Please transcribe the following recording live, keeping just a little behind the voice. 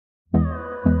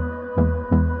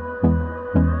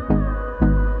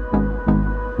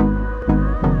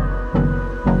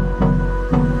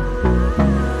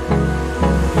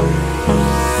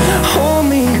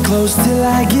close till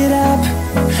I get up.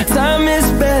 Time is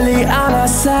barely on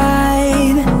our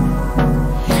side.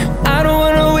 I don't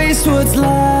wanna waste what's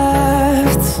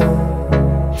left.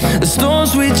 The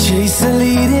storms we chase are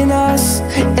leading us,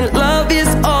 and love is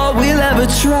all we'll ever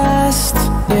trust.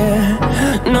 Yeah,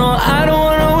 no, I don't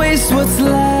wanna waste what's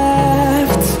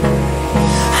left.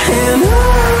 And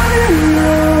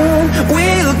on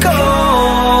we'll go,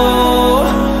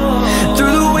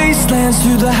 through the wastelands,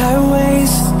 through the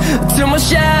highways, till my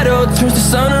shadow turns to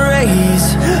sun rays.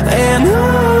 And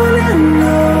on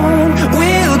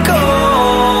we'll go,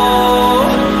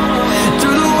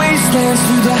 through the wastelands,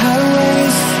 through the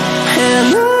highways,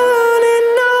 and on.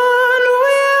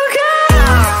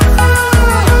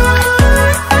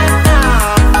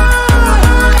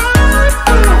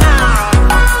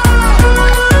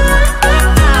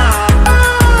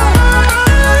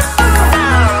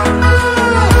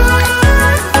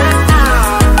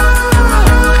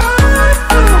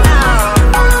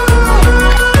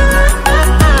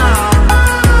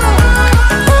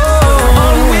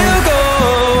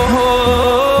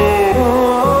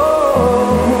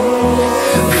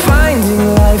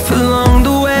 Along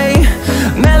the way,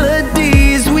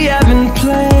 melodies we haven't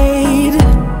played.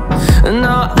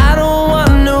 No, I don't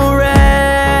want no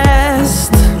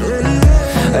rest.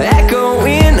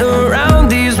 Echoing around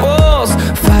these walls,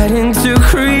 fighting to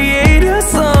create a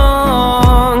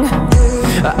song.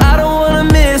 I don't wanna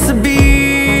miss a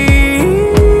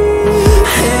beat.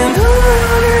 And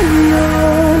on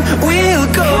we'll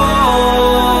go,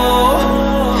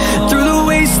 through the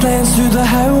wastelands, through the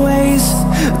highways,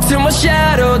 till my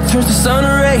shadow turns to sun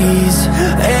rays.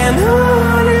 And